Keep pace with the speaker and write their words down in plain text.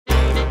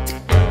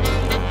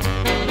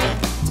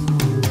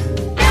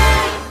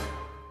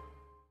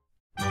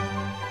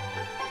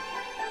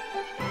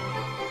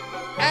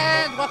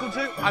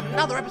welcome to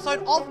another episode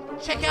of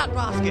Checkout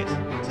Basket.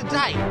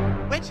 Today,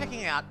 we're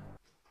checking out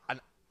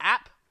an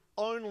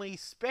app-only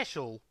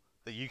special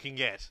that you can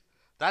get.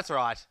 That's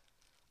right,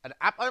 an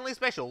app-only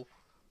special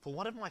for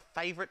one of my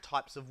favourite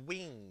types of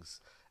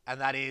wings, and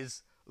that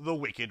is the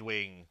Wicked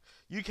Wing.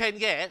 You can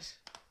get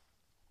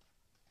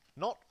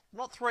not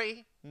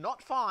 3,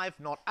 not 5,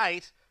 not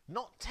 8,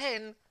 not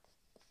 10,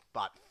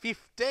 but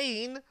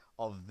 15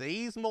 of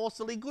these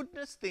morsely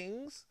goodness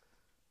things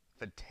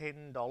for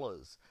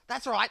 $10.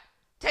 That's right,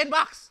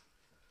 $10.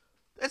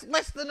 It's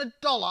less than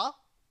 $1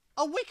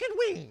 a Wicked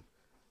Wing.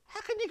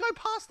 How can you go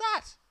past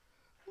that?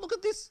 Look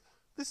at this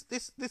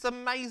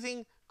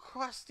amazing,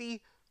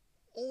 crusty,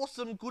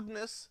 awesome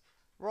goodness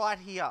right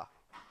here.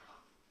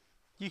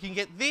 You can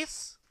get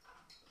this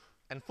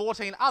and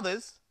 14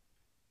 others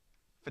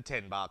for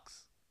 $10.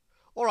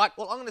 All right,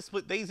 well, I'm going to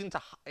split these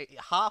into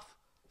half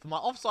for my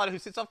offsider who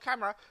sits off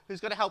camera, who's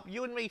going to help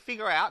you and me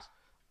figure out,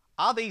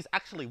 are these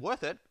actually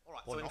worth it? All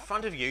right, so in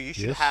front of you, you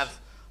should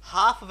have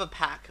half of a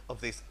pack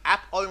of this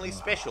app-only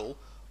special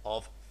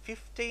of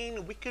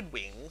 15 Wicked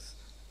Wings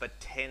for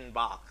 $10.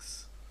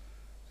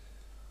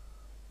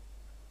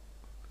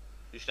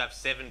 You should have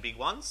 7 big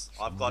ones.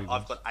 I've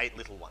got 8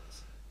 little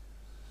ones.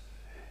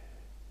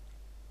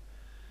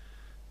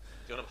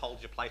 Do you want to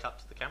hold your plate up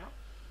to the camera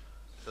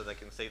so they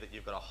can see that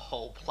you've got a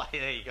whole plate?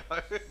 There you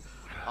go,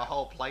 a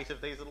whole plate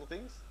of these little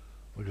things.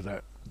 Look at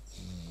that.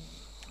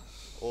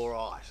 All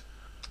right.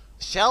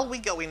 Shall we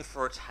go in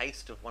for a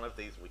taste of one of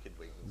these Wicked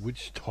Wings?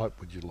 Which type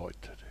would you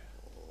like to do?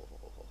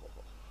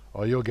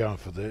 Oh, you're going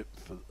for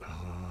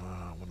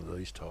one of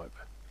these type.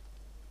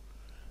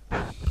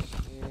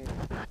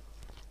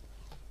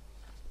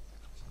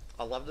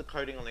 I love the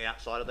coating on the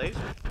outside of these.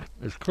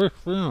 It's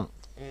crisp, isn't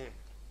it?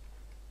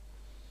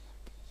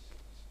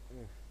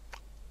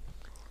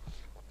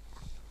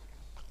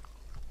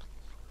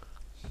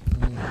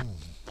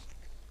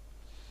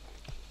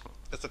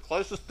 It's the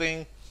closest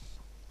thing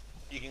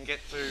you can get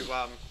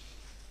to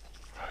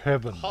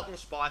Heaven. hot and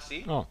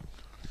spicy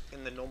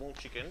in the normal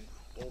chicken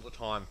all the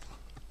time.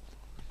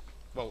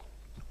 Well,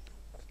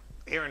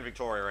 here in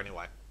Victoria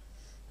anyway.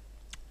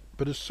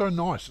 But it's so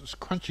nice. It's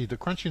crunchy. The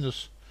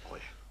crunchiness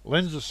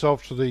lends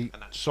itself to the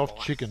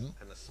soft chicken.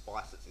 And the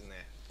spice that's in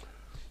there.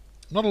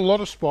 Not a lot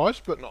of spice,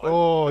 but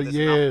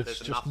it's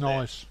just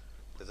nice.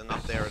 There's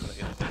enough there in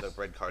the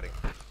bread coating.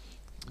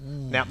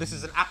 Now, this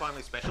is an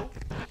app-only special.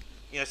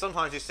 You know,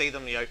 sometimes you see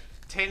them,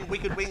 10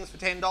 Wicked Wings for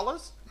 $10.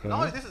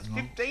 No, this is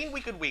 15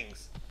 Wicked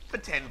Wings for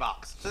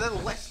 $10. So they're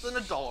less than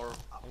 $1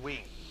 a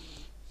wing.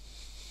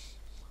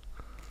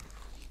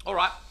 All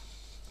right,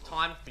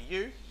 time for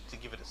you to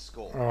give it a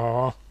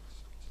score.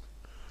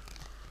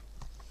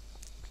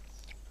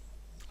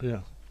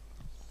 Yeah.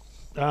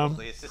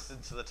 The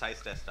assistant to the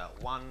taste tester.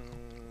 One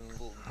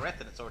little breath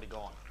and it's already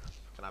gone.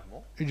 Can I have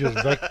more? He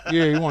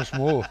wants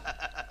more.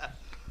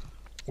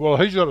 Well,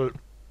 he's got a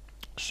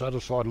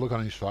satisfied look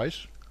on his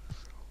face.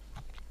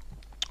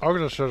 I've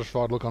got a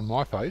satisfied look on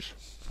my face.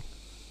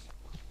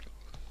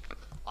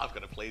 I've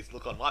got a pleased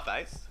look on my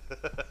face.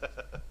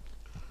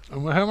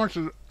 And how much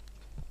is it?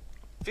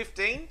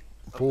 15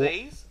 of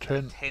these,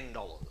 $10. You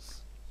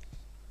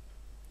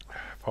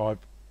 5.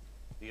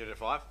 give it a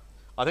 5?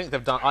 I think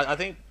they've done. I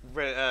think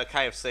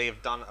KFC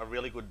have done a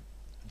really good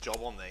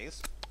job on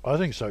these. I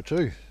think so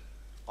too.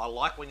 I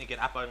like when you get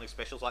app-only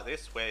specials like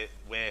this, where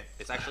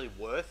it's actually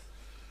worth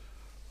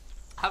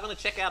having a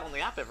check out on the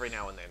app every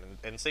now and then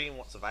and seeing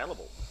what's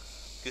available.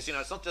 Because,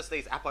 it's not just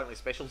these app-only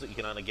specials that you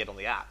can only get on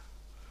the app.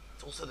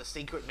 It's also the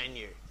secret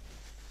menu.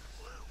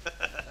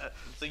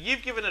 So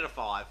you've given it a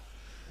 5.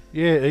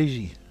 Yeah,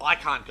 easy. I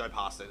can't go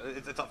past it.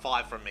 It's a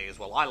 5 from me as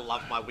well. I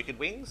love my Wicked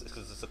Wings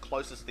because it's the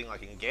closest thing I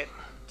can get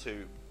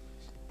to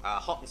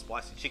hot and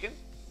spicy chicken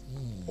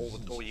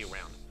all year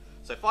round.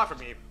 So 5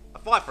 from you, a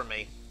 5 from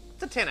me.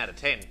 It's a 10 out of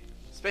 10,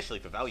 especially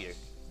for value.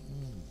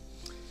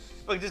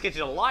 If I can just get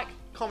you to like,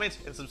 comment,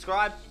 and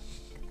subscribe.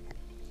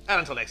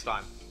 And until next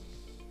time,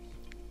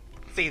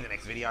 see you in the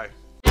next video.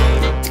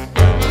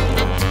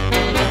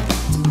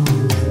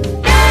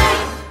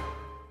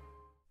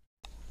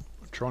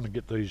 I'm trying to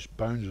get these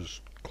bones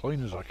as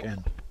clean as I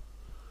can.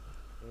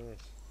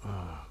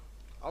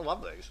 I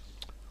love these.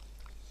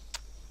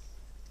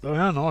 They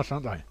are nice,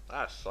 aren't they?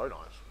 That's so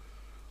nice.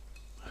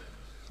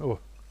 Oh.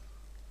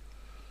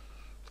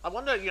 I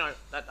wonder,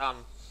 that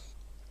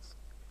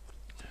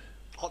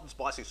hot and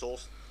spicy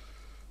sauce,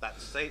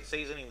 that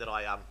seasoning that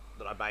I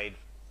made.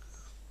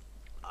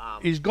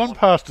 He's gone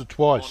past it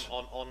twice.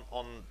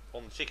 On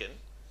the chicken.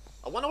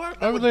 I wonder what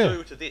that would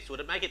do to this. Would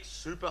it make it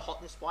super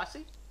hot and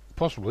spicy?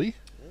 Possibly.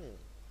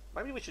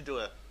 Maybe we should do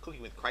a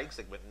Cooking with Craig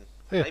segment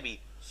and maybe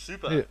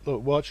super. Yeah,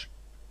 look, watch.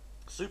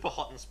 Super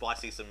hot and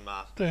spicy some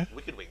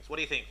Wicked Wings. What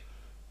do you think?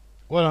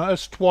 Well, no,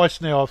 that's twice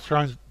now I've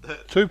thrown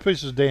 2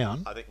 pieces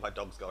down. I think my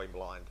dog's going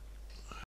blind.